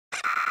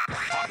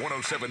Hot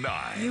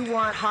 1079. You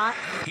want hot?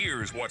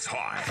 Here's what's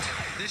hot.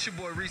 This your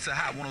boy Reec,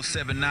 Hot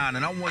 1079,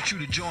 and I want you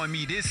to join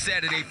me this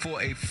Saturday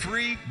for a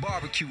free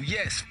barbecue.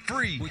 Yes,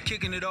 free. We're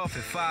kicking it off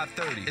at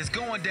 5:30. It's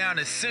going down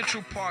at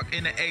Central Park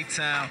in the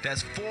A-Town.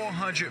 That's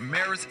 400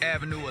 Maris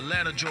Avenue,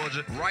 Atlanta,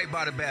 Georgia, right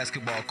by the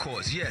basketball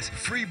courts. Yes,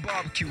 free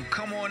barbecue.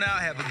 Come on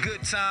out, have a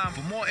good time.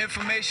 For more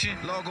information,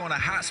 log on to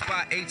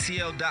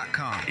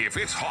hotspotatl.com. If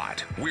it's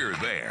hot, we're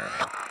there.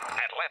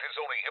 Atlanta's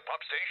only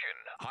hip-hop station.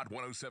 Hot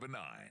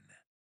 1079.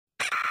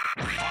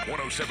 Hot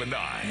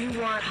 1079. You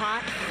want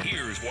hot?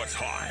 Here's what's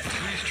hot.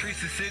 Reece Treats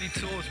the City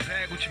Tour is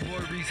back with your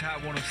boy Reec, Hot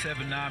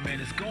 1079,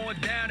 man. It's going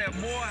down at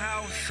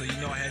Morehouse, so you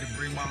know I had to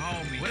bring my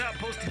homie. What up,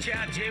 Posted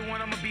Child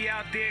J1? I'm gonna be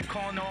out there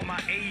calling all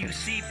my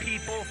AUC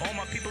people, all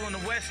my people in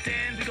the West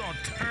End. We gonna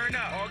turn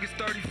up. August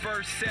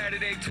 31st,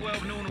 Saturday,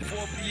 12 noon to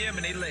 4 p.m.,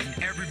 and they letting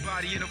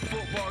everybody in a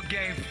football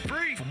game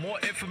free. For more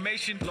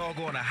information, log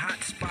on to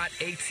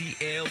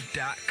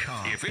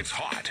hotspotatl.com. If it's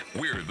hot,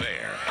 we're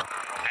there.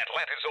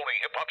 Atlanta's only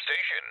hip-hop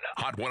station.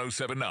 Hot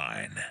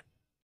 1079.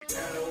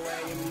 Girl, the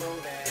way you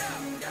move it,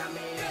 got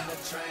me in the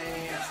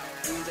trance.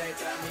 DJ,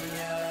 turn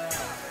me up.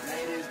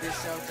 Ladies,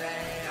 this your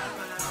jam.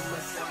 I'm a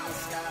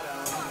Moscato,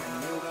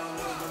 and you gon'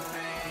 lose my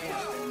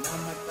pants. And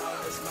I'ma throw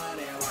this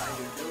money while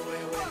you do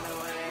it with no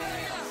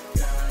hands.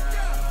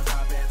 Girl,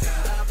 drop it to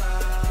the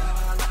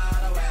floor. Love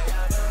the way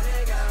you do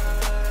it, girl.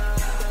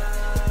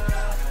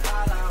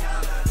 All I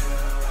wanna do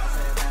is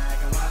sit back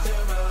and watch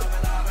you move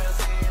and I'll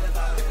proceed to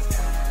throw this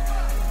cash.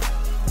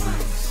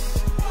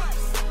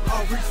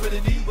 All Reec for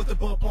the knee with the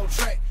bump on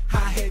track.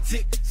 Hi-hat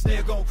tick,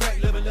 snare gon' crack.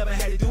 11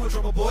 had he doing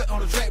drummer boy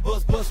on the track.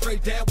 Buzz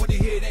straight down when he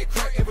hear that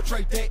crack. Ever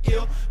trait that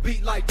ill,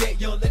 beat like that.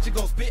 Young legend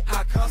gon' spit,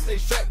 I can't stay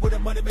strapped. With the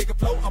money make a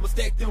flow, I'ma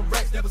stack them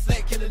racks. Never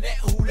slack, killing that,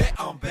 who that?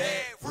 I'm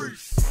bad. Reec.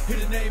 Hear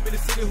the name in the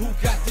city, who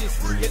got this?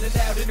 Yelling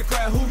loud in the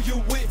crowd, who you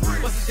with?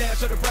 Bust it down,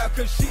 show the crowd,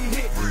 cause she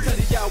hit.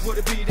 Telling y'all what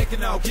it be, they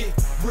can all get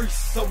Reec.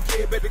 So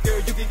yeah, baby girl,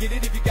 you can get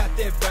it if you got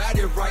that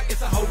body right.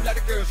 It's a whole lot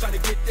of girls trying to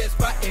get that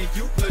spot. And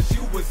you, plus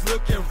you was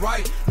looking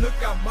right. Look,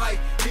 I might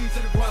lead to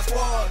the Bronx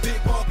squad.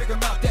 Big ball, pick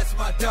 'em out, that's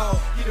my dog.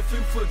 Get a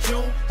few for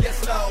June,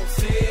 yes, no.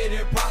 Sit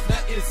and pop,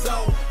 not in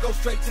zone. Go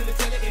straight to the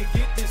tenant and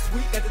get this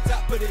sweet at the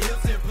top of the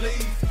hills and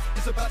please.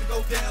 It's about to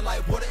go down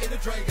like water in the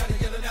drain. Got to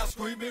yelling out,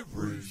 screaming,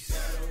 Reec.